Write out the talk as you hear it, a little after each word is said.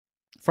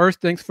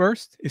First things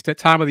first, it's that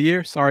time of the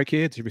year. Sorry,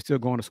 kids, if you're still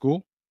going to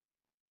school.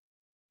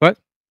 But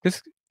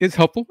this is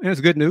helpful and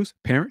it's good news.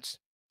 Parents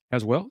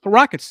as well. The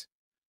Rockets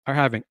are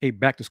having a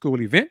back to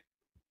school event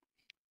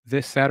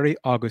this Saturday,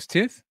 August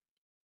 10th.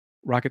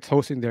 Rockets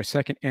hosting their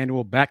second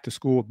annual back to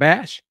school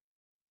bash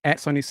at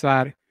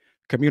Sunnyside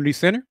Community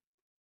Center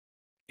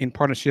in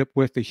partnership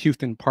with the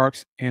Houston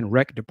Parks and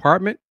Rec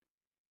Department.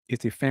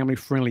 It's a family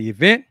friendly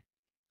event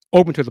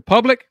open to the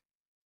public,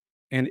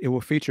 and it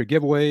will feature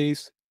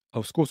giveaways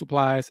of school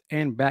supplies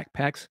and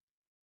backpacks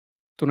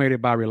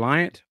donated by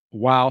Reliant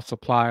while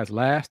supplies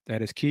last.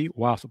 That is key,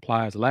 while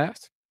supplies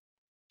last.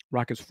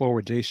 Rockets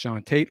forward Jay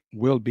Sean Tate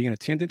will be in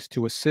attendance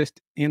to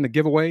assist in the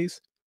giveaways,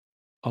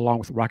 along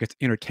with Rockets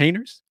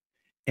entertainers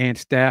and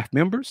staff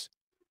members.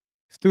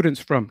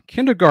 Students from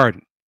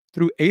kindergarten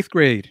through eighth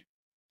grade,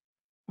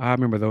 I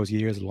remember those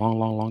years a long,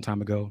 long, long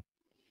time ago,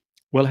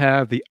 will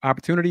have the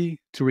opportunity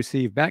to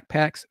receive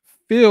backpacks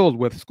filled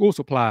with school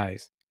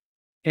supplies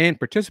and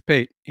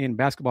participate in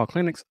basketball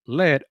clinics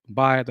led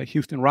by the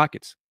Houston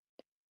Rockets.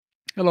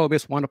 Hello,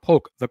 Miss Wanda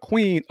Polk, the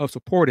queen of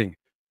supporting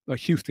the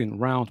Houston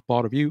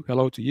Roundball Review.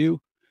 Hello to you.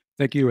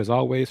 Thank you, as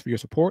always, for your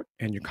support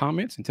and your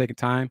comments and taking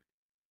time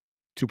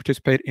to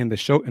participate in the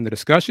show and the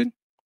discussion.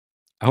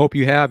 I hope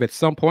you have at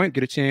some point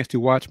get a chance to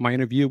watch my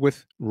interview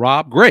with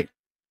Rob Gray.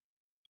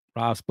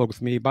 Rob spoke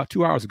with me about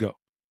 2 hours ago,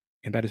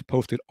 and that is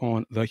posted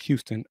on the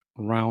Houston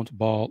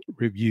Roundball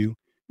Review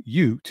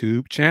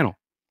YouTube channel.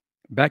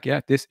 Back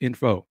at this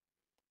info.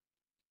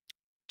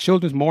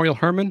 Children's Memorial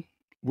Herman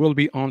will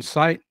be on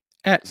site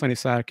at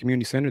Sunnyside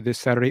Community Center this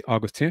Saturday,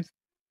 August 10th,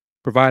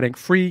 providing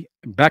free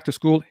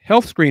back-to-school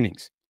health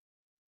screenings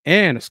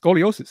and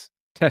scoliosis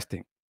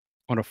testing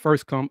on a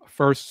first-come,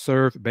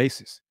 first-served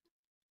basis.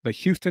 The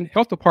Houston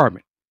Health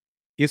Department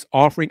is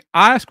offering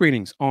eye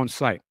screenings on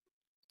site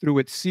through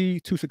its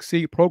See to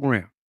Succeed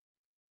program,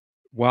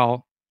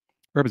 while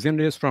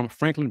representatives from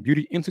Franklin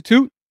Beauty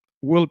Institute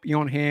will be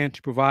on hand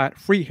to provide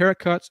free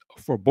haircuts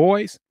for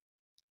boys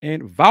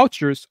and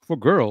vouchers for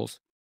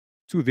girls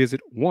to visit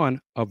one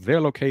of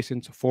their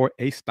locations for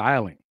a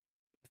styling.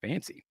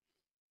 Fancy.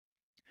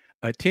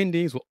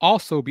 Attendees will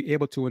also be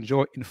able to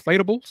enjoy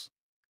inflatables,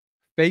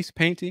 face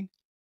painting,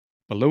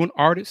 balloon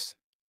artists,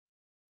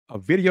 a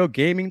video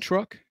gaming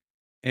truck,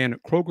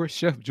 and Kroger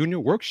Chef Jr.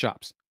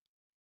 workshops,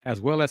 as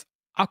well as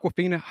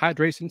Aquafina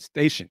hydration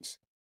stations.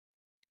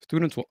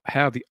 Students will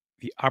have the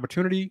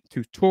opportunity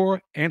to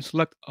tour and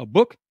select a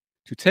book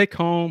to take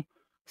home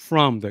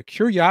from the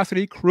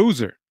Curiosity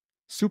Cruiser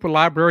Super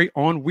Library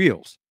on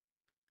Wheels,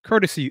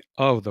 courtesy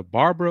of the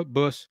Barbara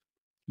Bush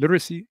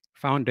Literacy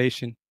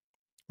Foundation,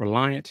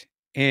 Reliant,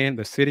 and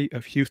the City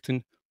of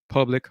Houston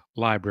Public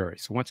Library.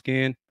 So once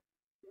again,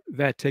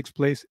 that takes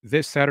place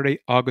this Saturday,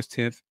 August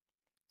 10th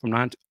from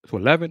 9 to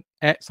 11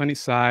 at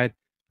Sunnyside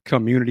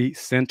Community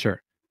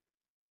Center.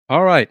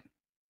 All right,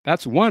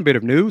 that's one bit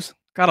of news.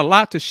 Got a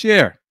lot to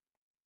share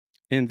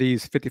in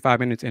these 55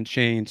 minutes and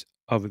change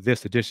of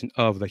this edition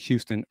of the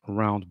Houston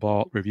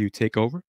Roundball Review Takeover.